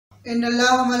ان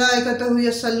اللہ وملائکتہ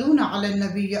یصلون علی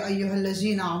النبی ایھا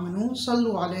الذین آمنوا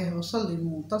صلوا علیہ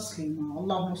وسلموا تسلیما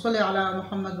اللہم صل علی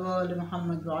محمد وآل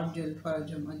محمد وعجل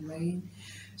فرجهم اجمعین۔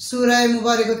 سورہ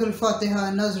مبارکۃ الفاتحہ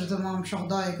نظر تمام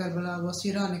شہداء کربلا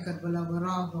واسیران کربلا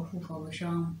براہ و کوفہ و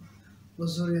شام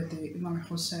وذریۃ امام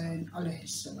حسین علیہ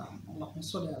السلام۔ اللہم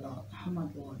صل علی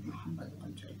محمد وآل محمد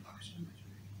وعجل فرجهم اجمعین۔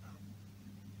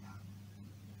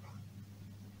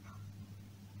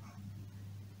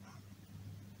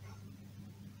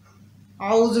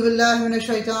 اعوذ باللہ من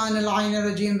الشیطان اللعین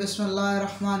الرجیم بسم اللہ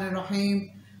الرحمن الرحیم۔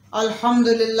 الحمد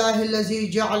للہ الذی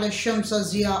جعل الشمس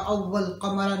ضیاء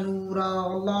والقمر نورا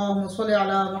اللہم صل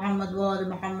علی محمد وآل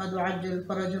محمد وعجل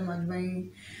فرجهم اجمعین۔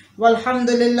 والحمد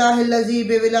للہ الذی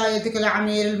بولایتک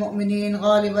الامیر المؤمنین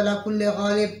غالب علی کل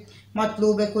غالب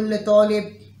مطلوب کل طالب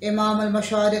امام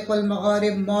المشارق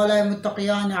والمغارب مولا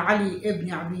متقیان علی ابن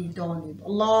ابی طالب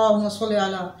اللہم صل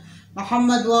علی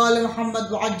محمد وآل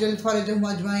محمد وعجل فرجهم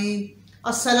اجمعین۔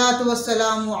 الصلاة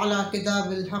والسلام على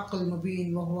کتاب الحق المبین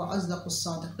وهو اصدق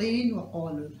الصادقین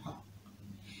وقول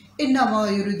الحق انما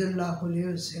يريد الله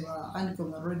ليذهب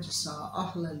عنكم الرجس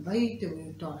اهل البيت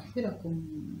ويطهركم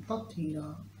تطهيرا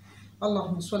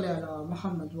اللهم صل على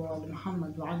محمد وآل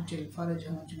محمد وعجل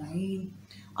فرجهم اجمعین۔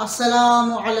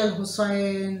 السلام على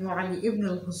الحسین وعلى ابن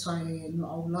الحسین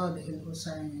واولاده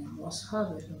الحسین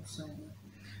واصحابه الحسین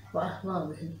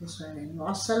وأحبابه الحسين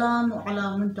والسلام على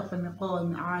منتقم قوم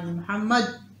آل محمد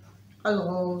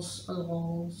الغوث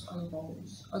الغوث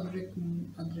الغوث أدركني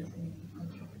أدركني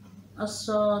أدركني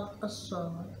الصاد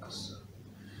الصاد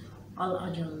الصاد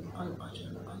الأجل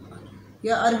الأجل الأجل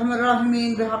يا أرحم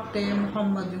الراحمين بحق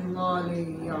محمد وآل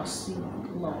ياسين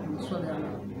اللهم صل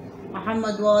على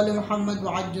محمد وآل محمد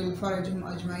وعجل فرجهم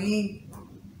أجمعين۔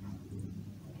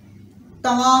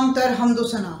 تمام تر حمد و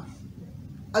ثنا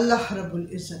اللہ رب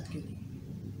العزت کے لیے،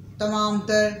 تمام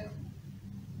تر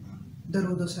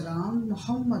درود و سلام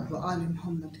محمد و آل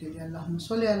محمد کے لیے، اللہم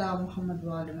صلی علی محمد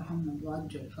و آل محمد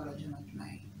وعجل فرجهم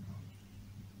اجمعین۔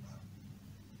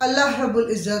 اللہ رب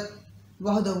العزت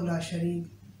وحدہ لا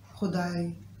شریک خدائے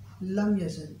لم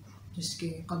یزل، جس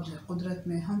کے قبضہ قدرت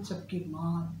میں ہم سب کی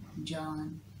مال جان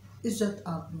عزت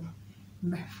آبرو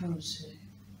محفوظ ہے،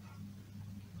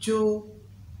 جو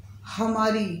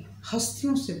ہماری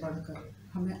ہستیوں سے بڑھ کر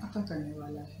ہمیں عطا کرنے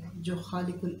والا ہے، جو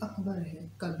خالق الاکبر ہے،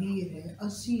 کبیر ہے،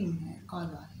 عظیم ہے،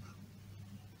 اعلیٰ ہے،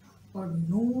 اور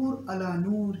نور علی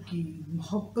نور کی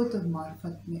محبت اور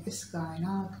معرفت میں اس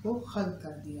کائنات کو خلق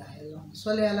کر دیا ہے۔ اللہم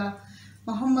صلی علی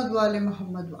محمد وآل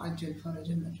محمد وعجل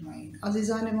فرجهم اجمعین۔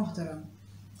 عزیزان محترم،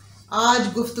 آج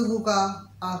گفتگو کا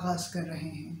آغاز کر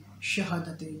رہے ہیں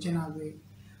شہادت جناب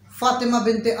فاطمہ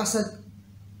بنت اسد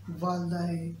والدہ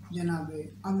جناب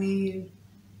امیر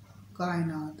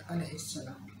کائنات علیہ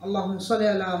السلام۔ اللہم صلی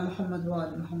علی محمد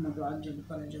وآل محمد وعجل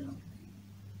فرجهم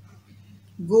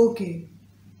اجمعین۔ گو کہ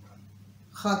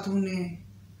خاتون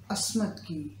عصمت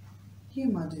کی یہ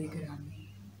مادر گرامی،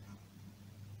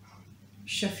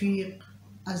 شفیق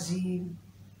عظیم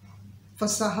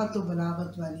فصاحت و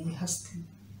بلاغت والی ہستی،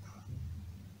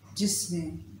 جس نے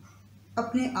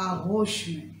اپنے آغوش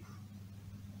میں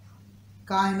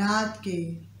کائنات کے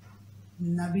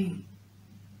نبی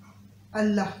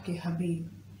اللہ کے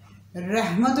حبیب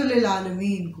رحمت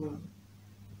للعالمین کو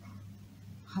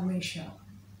ہمیشہ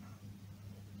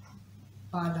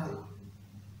پالا،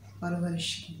 پرورش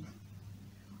کی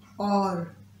اور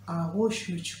آغوش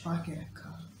میں چھپا کے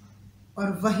رکھا، اور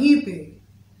وہیں پہ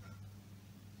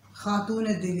خاتون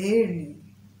دلیر نے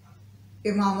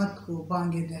امامت کو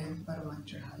بانگ دہل پروان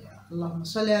چڑھایا۔ اللہم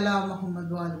صلی علی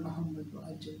محمد وآل محمد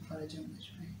وعجل فرجهم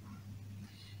اجمعین۔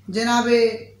 جناب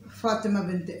فاطمہ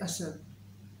بنت اسد،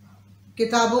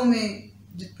 کتابوں میں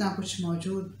جتنا کچھ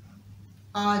موجود،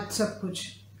 آج سب کچھ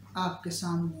آپ کے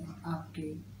سامنے، آپ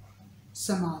کے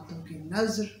سماعتوں کی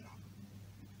نظر۔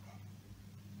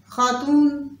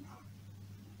 خاتون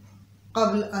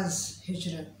قبل از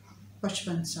ہجرت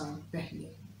 55 سال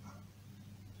پہلے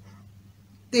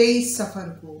 23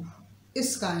 صفر کو اس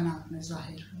کائنات میں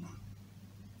ظاہر ہوئی۔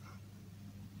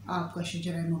 آپ کا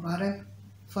شجرہ مبارک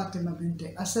فاطمہ بنت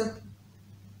اسد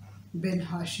بن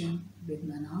ہاشم بن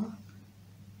مناف،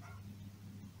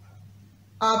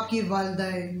 آپ کی والدہ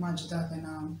ماجدہ کا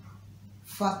نام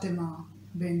فاطمہ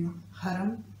بن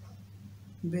حرم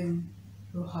بن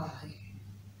روحا ہے،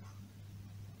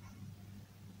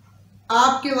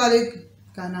 آپ کے والد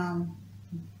کا نام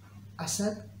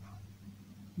اسد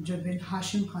جو بن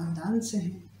ہاشم خاندان سے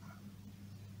ہیں،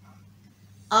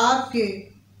 آپ کے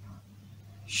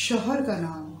شوہر کا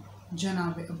نام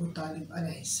جناب ابو طالب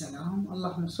علیہ السلام۔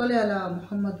 اللہم صلی علی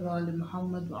محمد وآل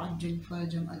محمد وعجل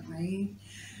فرجهم اجمعین،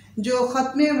 جو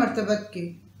ختم مرتبت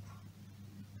کے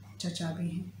چچا بھی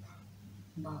ہیں،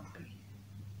 باپ بھی۔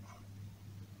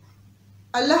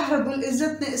 اللہ رب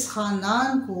العزت نے اس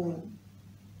خاندان کو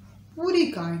پوری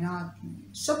کائنات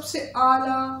میں سب سے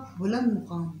اعلیٰ بلند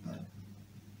مقام پر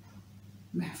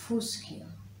محفوظ کیا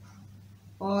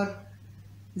اور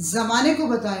زمانے کو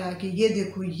بتایا کہ یہ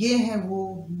دیکھو، یہ ہے وہ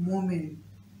مومن،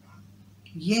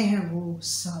 یہ ہے وہ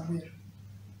صابر،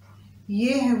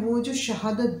 یہ ہے وہ جو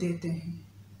شہادت دیتے ہیں۔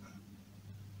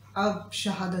 اب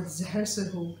شہادت زہر سے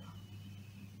ہو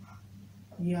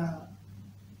یا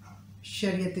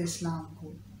شریعت اسلام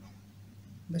کو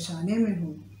بچانے میں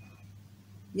ہو،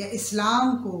 یا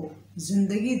اسلام کو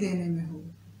زندگی دینے میں ہو،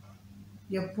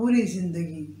 یا پوری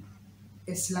زندگی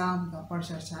اسلام کا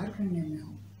پرچار کرنے میں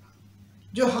ہو،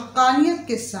 جو حقانیت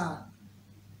کے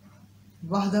ساتھ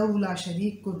وحدہ لا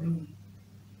شریک کو بھی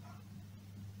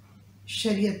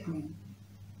شریعت میں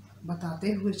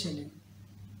بتاتے ہوئے چلے،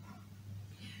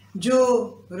 جو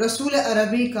رسول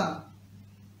عربی کا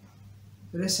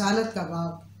رسالت کا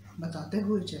باب بتاتے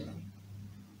ہوئے چلے،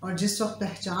 اور جس وقت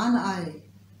پہچان آئے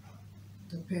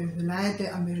تو پھر ولایت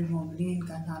امیر المومنین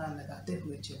کا نعرہ لگاتے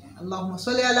ہوئے چلیں، اللہم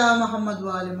صلی علی محمد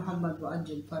وآل محمد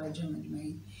وعجل فرجہم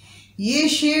اجمعین۔ یہ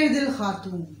شیر دل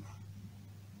خاتون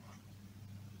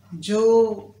جو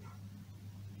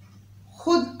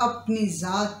خود اپنی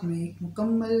ذات میں ایک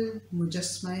مکمل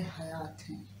مجسمہ حیات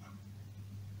ہیں،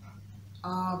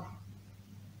 آپ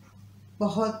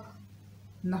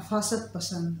بہت نفاست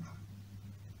پسند،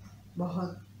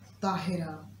 بہت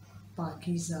طاہرہ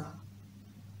پاکیزہ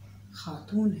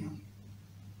خاتون ہیں۔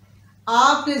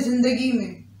 آپ نے زندگی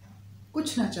میں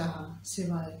کچھ نہ چاہا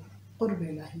سوائے قرب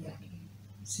الہیہ کے،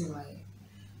 سوائے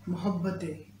محبت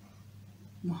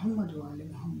محمد وآل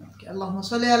محمد کے، اللہم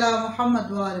صلی علی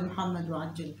محمد وآل محمد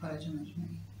وعجل فرجہم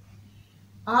اجمعین۔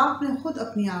 آپ نے خود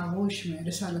اپنی آغوش میں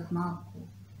رسالت مآب کو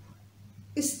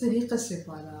اس طریقے سے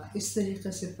پالا، اس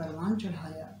طریقے سے پروان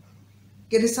چڑھایا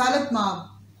کہ رسالت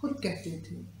مآب خود کہتے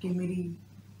تھے کہ میری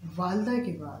والدہ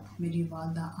کے بعد، میری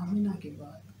والدہ آمنہ کے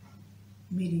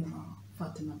بعد میری ماں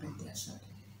فاطمہ بنت اسد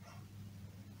ہے۔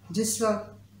 جس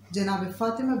وقت جناب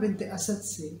فاطمہ بنت اسد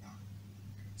سے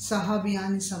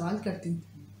صحابیان سوال کرتی تھیں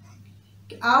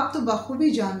کہ آپ تو بخوبی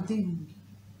جانتی ہوں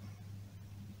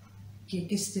کہ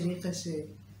کس طریقے سے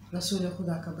رسول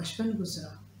خدا کا بچپن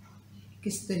گزرا،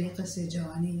 کس طریقے سے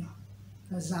جوانی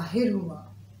کا ظاہر ہوا،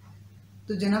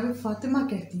 تو جناب فاطمہ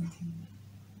کہتی تھیں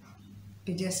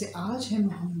کہ جیسے آج ہے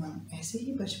محمد ایسے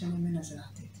ہی بچپنے میں نظر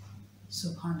آتے تھے۔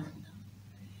 سبحان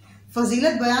اللہ۔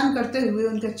 فضیلت بیان کرتے ہوئے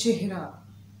ان کا چہرہ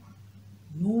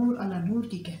نور علی نور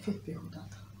کی کیفیت پہ ہوتا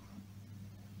تھا،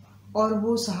 اور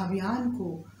وہ صحابیان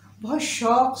کو بہت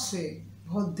شوق سے،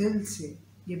 بہت دل سے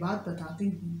یہ بات بتاتی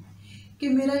ہوں کہ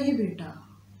میرا یہ بیٹا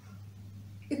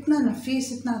اتنا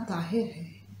نفیس، اتنا طاہر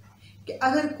ہے کہ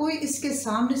اگر کوئی اس کے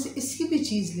سامنے سے اس کی بھی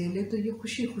چیز لے لے تو یہ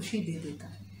خوشی خوشی دے دیتا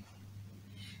ہے۔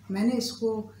 میں نے اس کو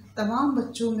تمام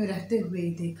بچوں میں رہتے ہوئے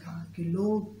ہی دیکھا کہ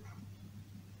لوگ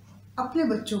اپنے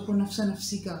بچوں کو نفس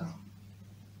نفسی کا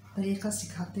طریقہ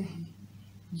سکھاتے ہیں،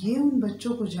 یہ ان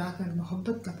بچوں کو جا کر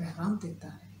محبت کا پیغام دیتا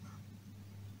ہے۔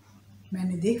 میں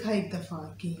نے دیکھا ایک دفعہ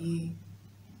کہ یہ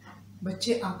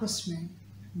بچے آپس میں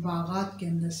باغات کے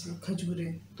اندر سے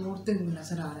کھجوریں توڑتے ہوئے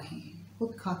نظر آ رہے ہیں،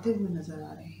 خود کھاتے ہوئے نظر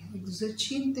آ رہے ہیں، ایک دوسرے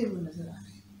چھینتے ہوئے نظر آ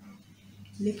رہے ہیں،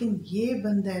 لیکن یہ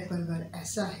بندہ پرور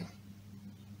ایسا ہے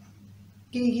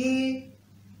کہ یہ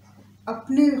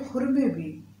اپنے خرمے بھی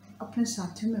اپنے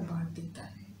ساتھیوں میں بانٹ دیتا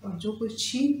ہے، اور جو کوئی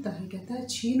چھینتا ہے کہتا ہے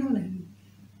چھینو نہیں،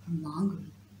 مانگ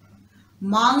لو۔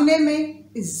 مانگنے میں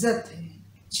عزت ہے،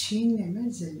 چھیننے میں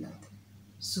ذلت ہے۔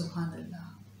 سبحان اللہ۔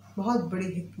 بہت بڑی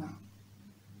حکمت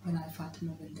جناب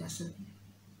فاطمہ بنت اسد نے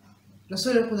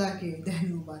رسول خدا کے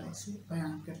دہن مبارک سے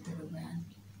بیان کرتے ہوئے بیان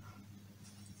کی۔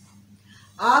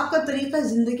 آپ کا طریقہ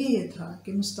زندگی یہ تھا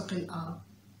کہ مستقل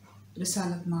آپ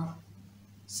رسالت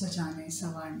مآب سجانے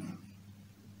سنوارنے میں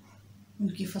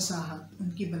ان کی فصاحت، ان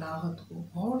کی بلاغت کو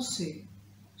غور سے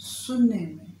سننے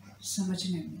میں،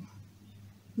 سمجھنے میں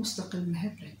مستقل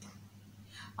محب رہتے۔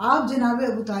 آپ جناب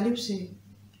ابو طالب سے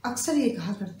اکثر یہ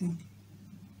کہا کرتی تھیں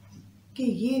کہ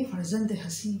یہ فرزند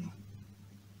حسین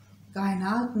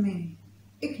کائنات میں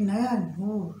ایک نیا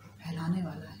نور پھیلانے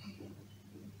والا ہے۔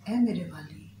 اے میرے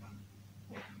والی،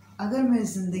 اگر میں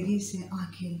زندگی سے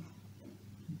آنکھیں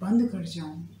بند کر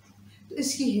جاؤں تو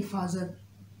اس کی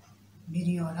حفاظت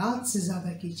میری اولاد سے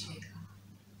زیادہ کیجیے گا۔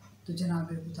 تو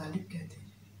جناب ابو طالب کہتے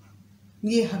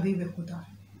ہیں یہ حبیب خدا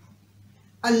ہے،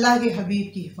 اللہ کے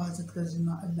حبیب کی حفاظت کا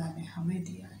ذمہ اللہ نے ہمیں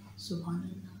دیا ہے۔ سبحان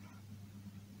اللہ۔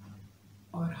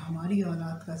 اور ہماری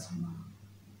اولاد کا ذمہ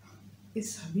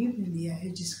اس حبیب نے دیا ہے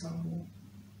جس کا وہ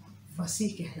وسیع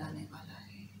کہلانے والا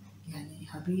ہے، یعنی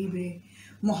حبیب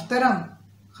محترم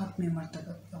ختم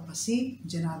مرتبت کا وسیع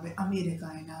جناب امیر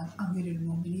کائنات امیر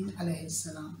المومنین علیہ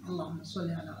السلام، اللہم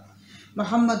صلی علی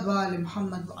محمد وآل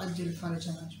محمد وعجل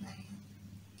فرجنا اجمعین۔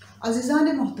 عزیزان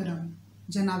محترم،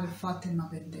 جناب فاطمہ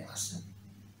بنت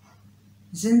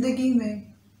اسد زندگی میں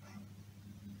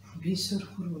بھی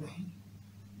سرخرو رہیں،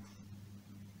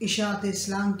 اشاعت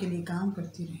اسلام کے لیے کام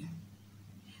کرتی رہیں،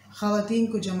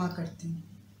 خواتین کو جمع کرتی،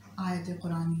 آیت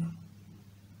قرآنی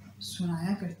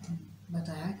سنایا کرتی،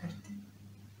 بتایا کرتی۔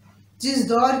 جس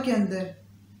دور کے اندر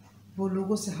وہ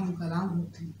لوگوں سے ہم کلام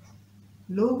ہوتے،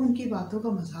 لوگ ان کی باتوں کا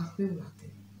مذاق بھی اڑاتے،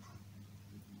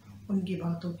 ان کی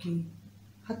باتوں کی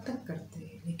حد تک کرتے،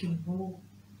 لیکن وہ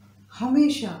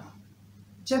ہمیشہ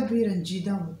جب بھی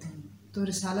رنجیدہ ہوتے ہیں تو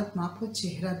رسالت ماں کا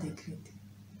چہرہ دیکھ لیتی،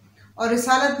 اور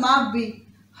رسالت ماں بھی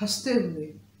ہنستے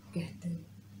ہوئے کہتے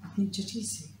اپنی چچی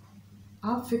سے،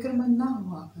 آپ فکر مند نہ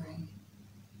ہوا کریں،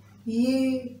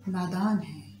 یہ نادان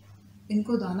ہیں، ان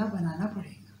کو دانا بنانا پڑے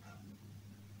گا۔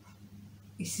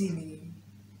 اسی لیے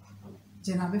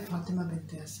جناب فاطمہ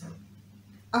بنت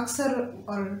اسد اکثر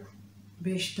اور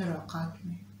بیشتر اوقات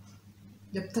میں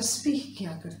جب تسبیح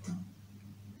کیا کرتی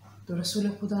تو رسول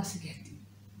خدا سے کہتی،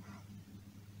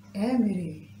 اے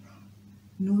میرے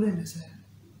نور نظر،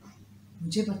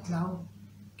 مجھے بتلاؤ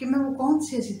کہ میں وہ کون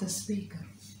سی ایسی تسبیح کروں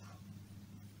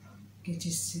کہ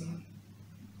جس سے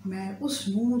میں اس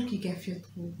نور کی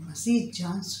کیفیت کو مزید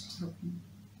جان سکوں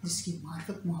جس کی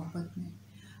معرفت محبت میں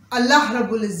اللہ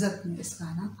رب العزت نے اس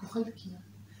کائنات کو خلق کیا۔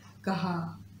 کہا،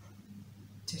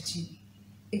 چچی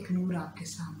ایک نور آپ کے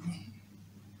سامنے ہے،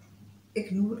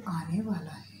 ایک نور آنے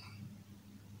والا ہے،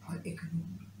 اور ایک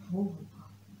نور وہ ہوگا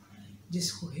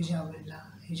جس کو حجاب اللہ،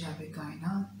 حجاب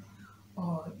کائنات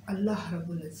اور اللہ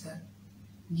رب العزت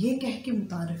یہ کہہ کے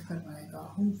متعارف کروائے گا،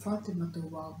 ہم فاطمۃ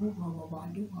وابوہا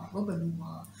ووالدہا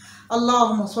وبنوہا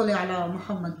اللہم صلی علی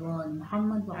محمد وآل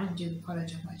محمد وعجل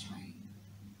فرجہم اجمعین۔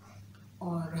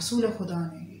 اور رسول خدا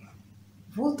نے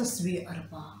وہ تسبیح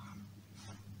اربع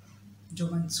جو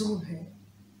منسوب ہے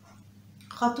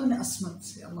خاتون عصمت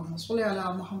سے، اللہم صلی علی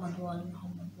محمد وآل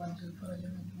محمد وعجل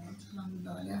فرجہم اجمعین، سلام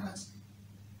اللہ علیہ سے،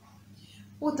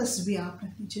 وہ تسبیح آپ نے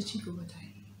اپنی چچی کو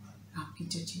بتائی۔ آپ کی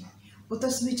چچی وہ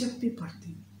تسبیح جب بھی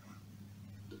پڑھتی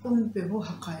تو ان پہ وہ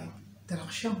حقائق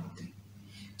درخشاں ہوتے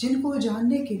جن کو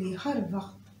جاننے کے لیے ہر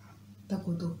وقت تک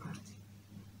و دو کرتی۔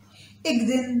 ایک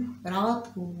دن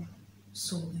رات کو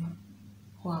سو گئے،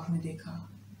 خواب میں دیکھا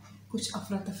کچھ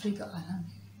افراتفری کا عالم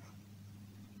ہے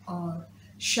اور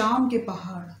شام کے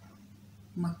پہاڑ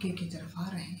مکے کی طرف آ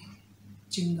رہے ہیں،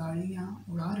 چنگاریاں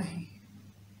اڑا رہے ہیں،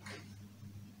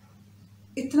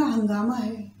 اتنا ہنگامہ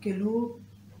ہے کہ لوگ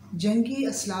جنگی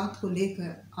اسلحات کو لے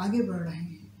کر آگے بڑھ رہے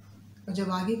ہیں، اور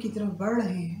جب آگے کی طرف بڑھ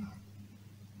رہے ہیں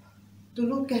تو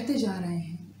لوگ کہتے جا رہے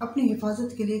ہیں اپنی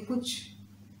حفاظت کے لیے کچھ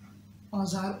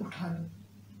اوزار اٹھا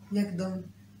لو۔ یکدم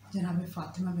جناب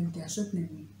فاطمہ بنت اسد نے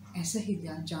بھی ایسا ہی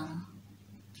جانا،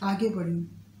 آگے بڑھی،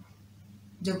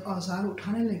 جب اوزار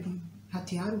اٹھانے لگی،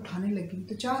 ہتھیار اٹھانے لگی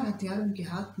تو 4 ہتھیار ان کے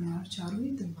ہاتھ میں اور چاروں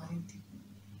ہی تلواریں تھیں۔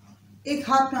 ایک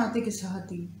ہاتھ میں آتے کے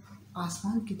ساتھ ہی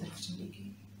آسمان کی طرف چلی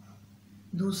گئی،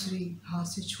 دوسری ہاتھ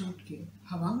سے چھوٹ کے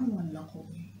ہوا میں معلق ہو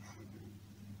گئی،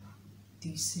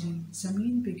 تیسری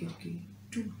زمین پہ گر کے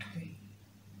ٹوٹ گئی،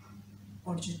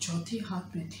 اور جو چوتھی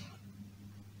ہاتھ میں تھی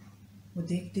وہ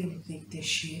دیکھتے دیکھتے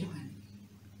شیر بن گئی،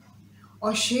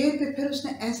 اور شیر پہ پھر اس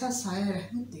نے ایسا سایہ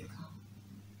رحمت دیکھا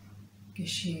کہ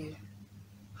شیر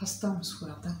ہنستا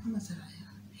مسکراتا ہوا نظر آیا۔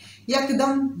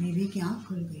 یکدم بیوی کی آنکھ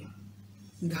کھل گئی،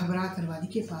 گھبرا کر والی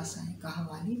کے پاس آئے، کہا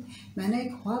والی میں نے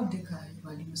ایک خواب دیکھا ہے۔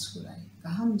 والی مسکرائے،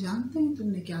 کہا ہم جانتے ہیں تم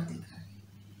نے کیا دیکھا ہے۔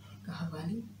 کہا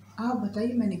والی آپ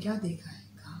بتائیے میں نے کیا دیکھا ہے۔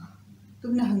 کہا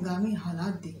تم نے ہنگامی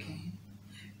حالات دیکھے ہیں،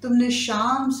 تم نے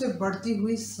شام سے بڑھتی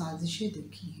ہوئی سازشیں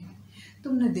دیکھی ہیں،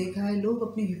 تم نے دیکھا ہے لوگ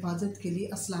اپنی حفاظت کے لیے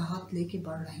اسلحات لے کے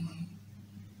بڑھ رہے ہیں،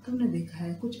 تم نے دیکھا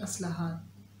ہے کچھ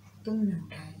اسلحات تم نے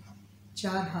اٹھائے،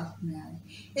 4 ہاتھ میں آئے،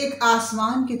 ایک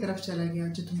آسمان کی طرف چلا گیا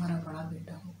جو تمہارا بڑا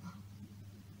بیٹا ہوگا،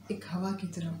 ایک ہوا کی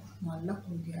طرف معلق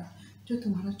ہو گیا جو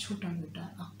تمہارا چھوٹا بیٹا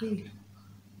عقیل ہوگا،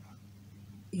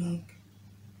 ایک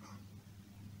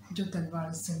جو تلوار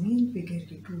زمین پہ گر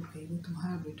کے ٹوٹ گئی وہ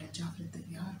تمہارا بیٹا جعفر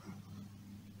تیار ہوگا،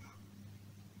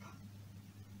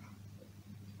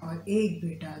 اور ایک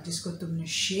بیٹا جس کو تم نے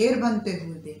شیر بنتے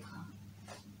ہوئے دیکھا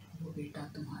وہ بیٹا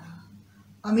تمہارا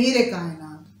امیر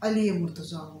کائنات علی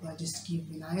مرتضیٰ ہوگا، جس کی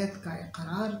ولایت کا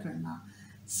اقرار کرنا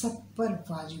سب پر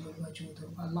واجب الوجود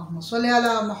ہوگا۔ اللہم صلی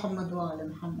علی محمد وآل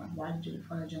محمد وعجل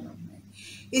فرجہم اجمعین۔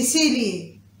 اسی لیے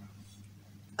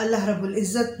اللہ رب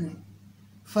العزت نے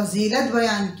فضیلت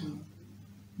بیان کی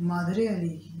مادر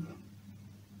علی کی۔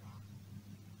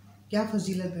 کیا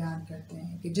فضیلت بیان کرتے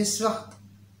ہیں کہ جس وقت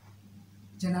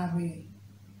جناب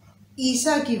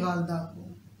عیسیٰ کی والدہ کو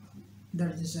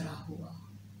درد ذرا ہوا،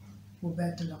 وہ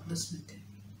بیت المقدس میں تھے،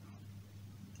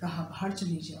 کہا باہر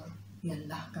چلی جاؤ، یہ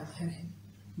اللہ کا گھر ہے،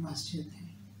 مسجد ہے،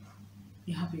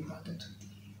 یہاں پہ عبادت ہوتی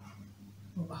ہے۔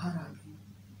 وہ باہر آ گئی،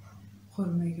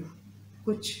 خرمے کے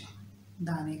کچھ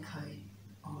دانے کھائے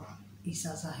اور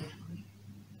عیسیٰ ظاہر ہوئے۔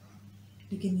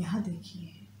 لیکن یہاں دیکھیے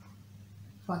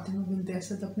فاطمہ بنت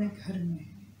اسد اپنے گھر میں،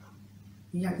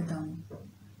 یکدم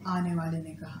آنے والے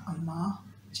نے کہا اماں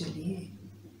چلیے۔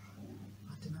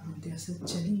 فاطمہ بنت اسد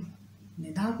چلی،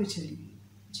 ندا پہ چلی،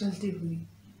 چلتی ہوئی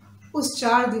اس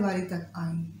چار دیواری تک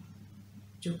آئی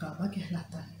جو کعبہ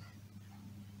کہلاتا ہے۔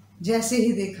 جیسے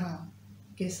ہی دیکھا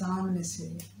کہ سامنے سے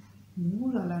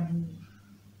نور علی نور،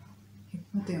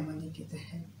 حکمت عملی کے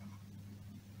تحت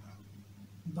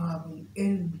باب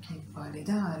العلم کی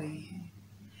والدہ آ رہی ہیں،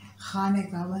 خانہ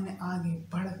کعبہ نے آگے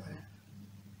بڑھ کر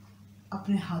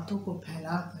اپنے ہاتھوں کو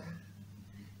پھیلا کر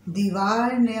دیوار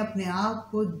نے اپنے آپ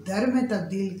کو در میں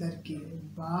تبدیل کر کے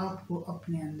باپ کو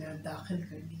اپنے اندر داخل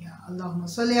کر لیا۔ اللہم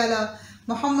صلی علی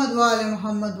محمد وآل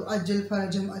محمد وعجل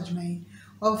فرجہم اجمعین۔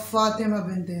 اور فاطمہ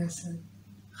بنت اسد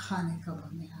خانہ کعبہ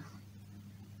میں آ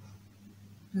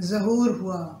گئی، ظہور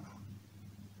ہوا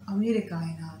امیر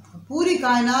کائنات کا، پوری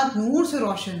کائنات نور سے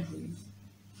روشن ہوئی،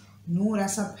 نور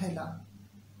ایسا پھیلا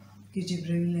کہ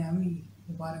جبرائیل امی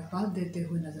مبارکباد دیتے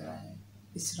ہوئے نظر آئے،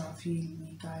 اسرافیل،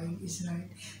 میکائیل، اسرائیل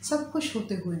سب خوش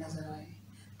ہوتے ہوئے نظر آئے،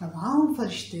 تمام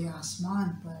فرشتے آسمان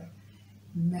پر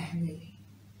محو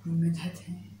مدحت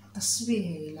ہیں، تسبیح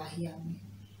الہیہ میں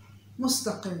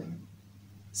مستقل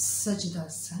سجدہ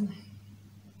زن ہے۔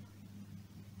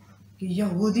 کہ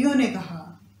یہودیوں نے کہا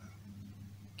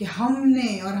کہ ہم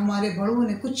نے اور ہمارے بڑوں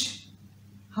نے کچھ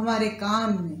ہمارے کان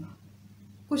میں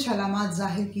کچھ علامات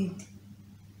ظاہر کی تھی،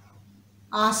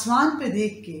 آسمان پہ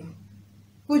دیکھ کے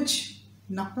کچھ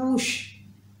نقوش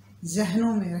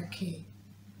ذہنوں میں رکھے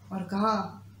اور کہا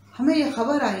ہمیں یہ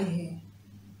خبر آئی ہے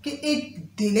کہ ایک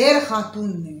دلیر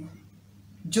خاتون نے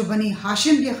جو بنی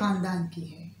ہاشم کے خاندان کی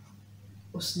ہے،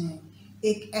 اس نے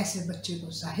ایک ایسے بچے کو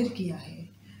ظاہر کیا ہے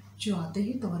جو آتے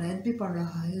ہی توریت بھی پڑھ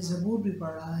رہا ہے، زبور بھی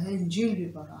پڑھ رہا ہے، انجیل بھی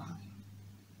پڑھ رہا ہے،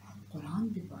 قرآن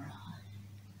بھی پڑھ رہا ہے،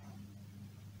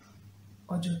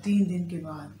 اور جو 3 دن کے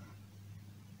بعد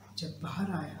جب باہر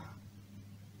آیا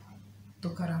تو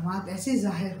کرامات ایسے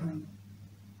ظاہر ہوئیں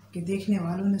کہ دیکھنے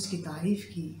والوں نے اس کی تعریف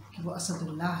کی کہ وہ اسد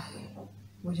اللہ ہے،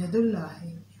 وہ ید اللہ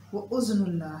ہے، وہ اذن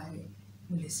اللہ ہے،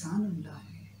 وہ لسان اللہ ہے۔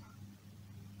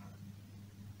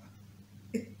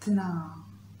 اتنا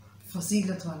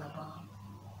فضیلت والا باپ،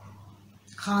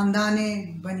 خاندان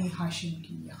بنی ہاشم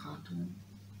کی یہ خاتون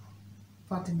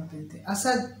فاطمہ بنت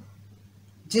اسد،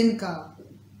 جن کا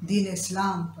دین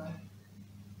اسلام پر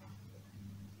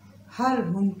ہر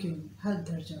ممکن ہر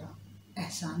درجہ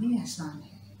احسان ہی احسان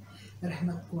ہے،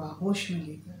 رحمت کو آغوش میں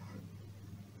لے کر،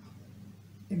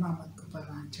 امامت کو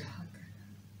پروان چڑھا کر،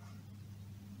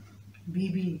 بی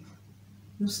بی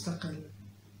مستقل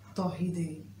توحید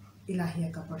الہیہ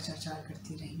کا پرچار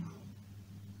کرتی رہیں،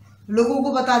 لوگوں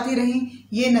کو بتاتی رہیں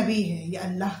یہ نبی ہے، یہ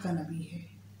اللہ کا نبی ہے،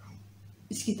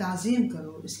 اس کی تعظیم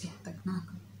کرو، اس کی تکنا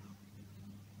کرو،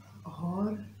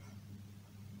 اور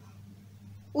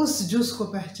اس جز کو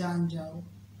پہچان جاؤ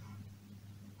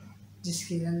جس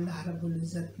کے لیے اللہ رب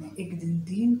العزت نے ایک دن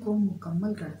دین کو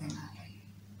مکمل کر دینا ہے۔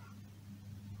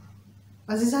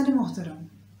 عزیزان محترم،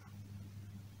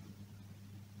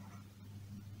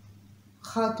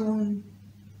 خاتون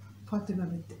فاطمہ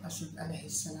بنت اسد علیہ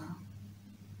السلام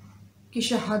کی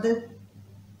شہادت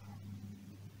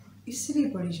اس لیے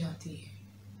پڑھی جاتی ہے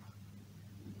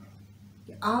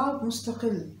کہ آپ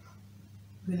مستقل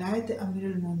ولایت امیر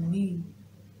المومنین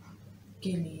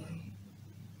کے لیے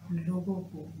لوگوں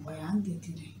کو بیان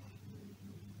دیتی رہی،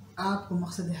 آپ کو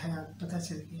مقصد حیات پتہ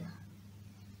چل گیا،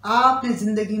 آپ نے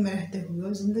زندگی میں رہتے ہوئے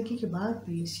اور زندگی کے بعد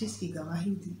بھی اس چیز کی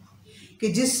گواہی دی کہ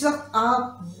جس وقت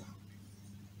آپ کو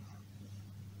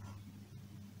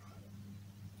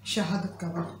شہادت کا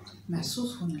وقت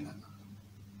محسوس ہونے لگا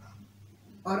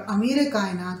اور امیر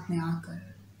کائنات نے آ کر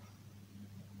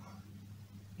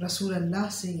رسول اللہ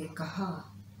سے یہ کہا،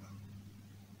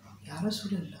 یا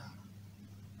رسول اللہ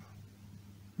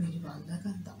میری والدہ کا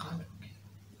انتقال ہو گیا،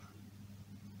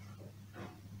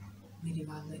 میری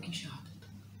والدہ کی شہادت ہو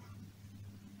گئی۔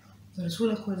 تو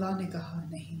رسول خدا نے کہا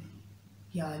نہیں،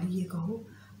 یا علی یہ کہو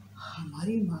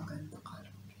ہماری ماں کا انتقال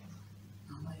ہو گیا،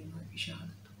 ہماری ماں کی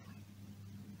شہادت ہو گئی۔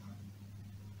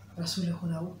 رسول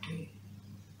خدا اٹھے،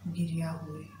 گریا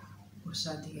ہوئے،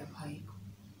 غصہ دیا بھائی کو،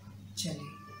 چلے،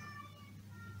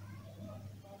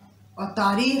 اور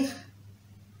تاریخ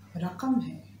رقم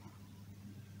ہے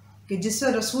کہ جس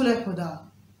سے رسول خدا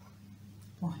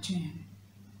پہنچے ہیں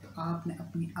تو آپ نے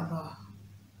اپنی ابا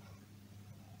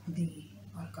دی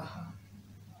اور کہا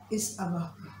اس ابا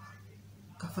کا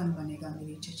کفن بنے گا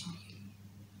میری چچی کے لیے،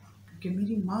 کیونکہ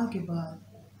میری ماں کے بعد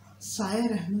سایہ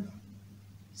رحمت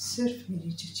صرف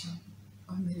میری چچی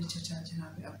اور میرے چچا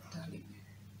جناب ابو طالب ہے۔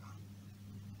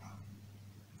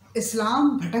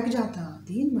 اسلام بھٹک جاتا،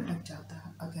 دین بھٹک جاتا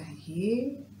اگر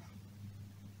یہ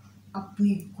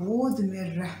اپنی گود میں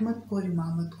رحمت کو اور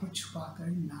امامت کو چھپا کر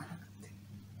نہ رکھتے۔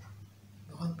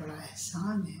 بہت بڑا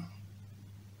احسان ہے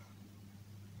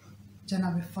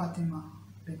جناب فاطمہ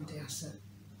بنت اسد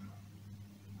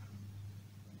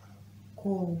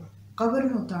کو قبر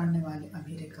میں اتارنے والے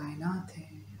امیر کائنات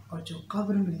ہیں، اور جو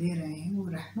قبر میں لے رہے ہیں وہ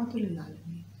رحمت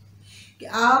للعالمین، کہ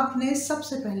آپ نے سب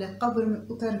سے پہلے قبر میں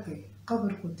اتر کے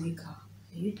قبر کو دیکھا،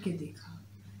 لیٹ کے دیکھا،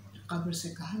 قبر سے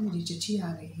کہا میری چچی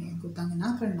آ رہی ہے، ان کو تنگ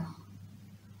نہ کرنا۔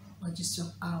 اور جس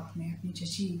وقت آپ نے اپنی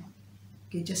چچی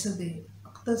کے جسد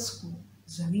اقدس کو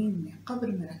زمین میں قبر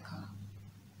میں رکھا،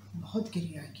 بہت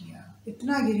گریہ کیا،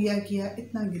 اتنا گریہ کیا،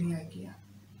 اتنا گریہ کیا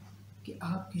کہ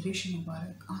آپ کی ریش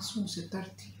مبارک آنسوؤں سے تر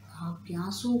تھی۔ آپ کے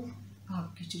آنسو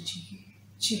آپ کی چچی کے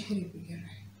چہرے پہ گر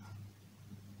رہے۔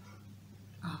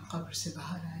 آپ قبر سے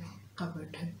باہر آئے، قبر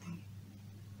ڈھک دی،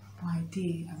 مائتی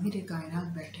امیر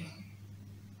کائنات بیٹھے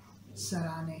ہیں،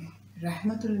 سرانے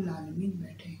رحمت للعالمین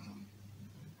بیٹھے ہیں۔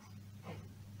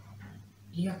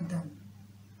 یکدم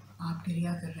آپ گریہ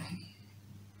کر رہے ہیں،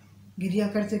 گریہ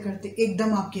کرتے کرتے ایک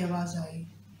دم آپ کی آواز آئی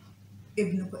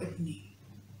ابن کو ابنی۔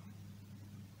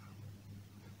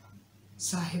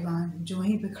 صاحبان جو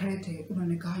وہیں پہ کھڑے تھے انہوں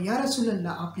نے کہا یا رسول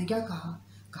اللہ آپ نے کیا کہا؟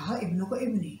 کہا ابن کو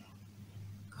ابنی۔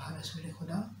 کہا رسول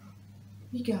خدا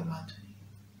یہ کیا بات ہوئی؟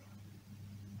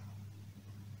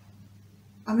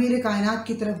 امیر کائنات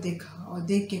کی طرف دیکھا اور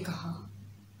دیکھ کے کہا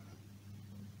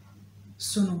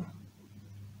سنو،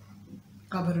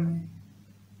 قبر میں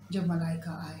جب ملائکہ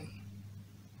آئے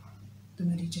تو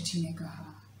میری چچی نے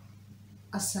کہا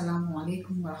السلام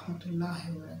علیکم ورحمۃ اللہ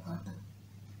وبرکاتہ،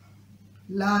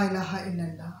 لا الہ الا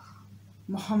اللہ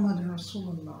محمد رسول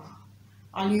اللہ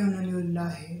علیہ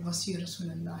اللہ وسیع رسول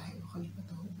اللہ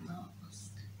خلیفۃ اللہ۔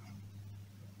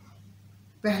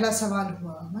 پہلا سوال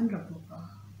ہوا من ربک؟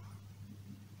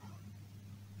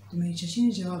 تو میری چچی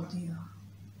نے جواب دیا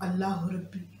اللہ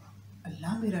ربی،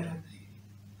 اللہ میرا رب ہے۔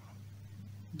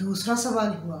 دوسرا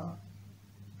سوال ہوا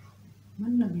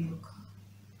من نبیک؟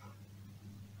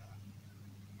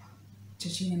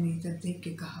 چچی نے میری طرف دیکھ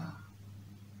کے کہا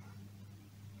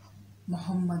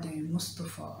محمد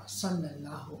مصطفیٰ صلی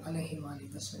اللہ علیہ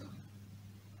وآلہ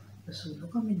وسلم رسولوں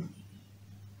کا منی،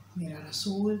 میرا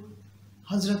رسول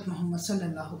حضرت محمد صلی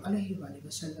اللہ علیہ وآلہ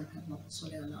وسلم ہے، اللہم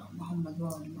صلی علی محمد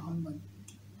وآل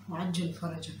محمد وعجل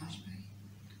فرجهم اجمعین۔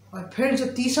 اور پھر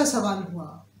جب تیسرا سوال ہوا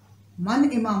من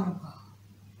اماموں کا،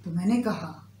 تو میں نے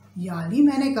کہا یا علی،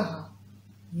 میں نے کہا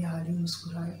یا علی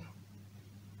مسکرائے،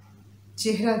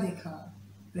 چہرہ دیکھا،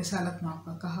 رسالت ماں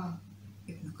کا، کہا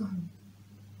ابن کو ہوں،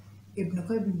 ابن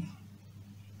کو ابن،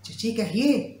 چچی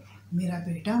کہیے میرا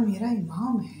بیٹا میرا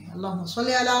امام ہے، اللہم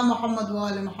صلی علی محمد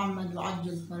وآل محمد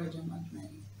وعجل فرجهم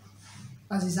اجمعین۔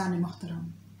 عزیزان محترم،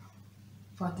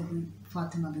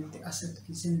 فاطمہ بنت اسد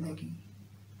کی زندگی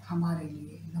ہمارے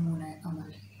لیے نمونہ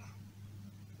عمل ہے۔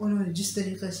 انہوں نے جس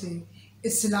طریقے سے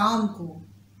اسلام کو،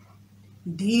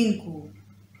 دین کو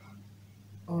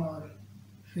اور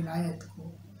ولایت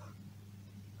کو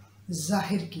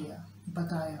ظاہر کیا،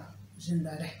 بتایا،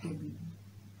 زندہ رہ کے بھی،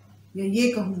 یا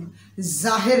یہ کہوں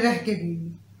ظاہر رہ کے بھی،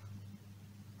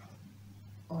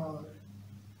 اور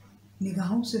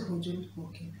نگاہوں سے اوجھل ہو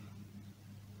کے بھی۔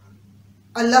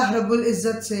 اللہ رب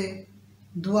العزت سے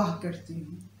دعا کرتی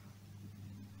ہوں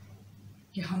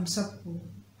کہ ہم سب کو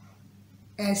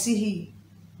ایسی ہی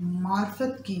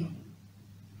معرفت کی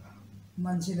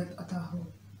منزلت عطا ہو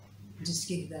جس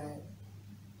کی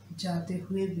ہدایت جاتے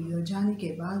ہوئے بھی اور جانے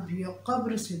کے بعد بھی اور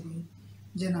قبر سے بھی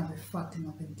جناب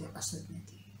فاطمہ بنت اسد نے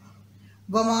دی۔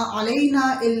 وما علینا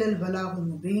الا البلاغ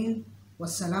المبین،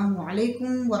 والسلام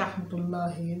علیکم ورحمۃ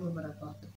اللہ وبرکاتہ۔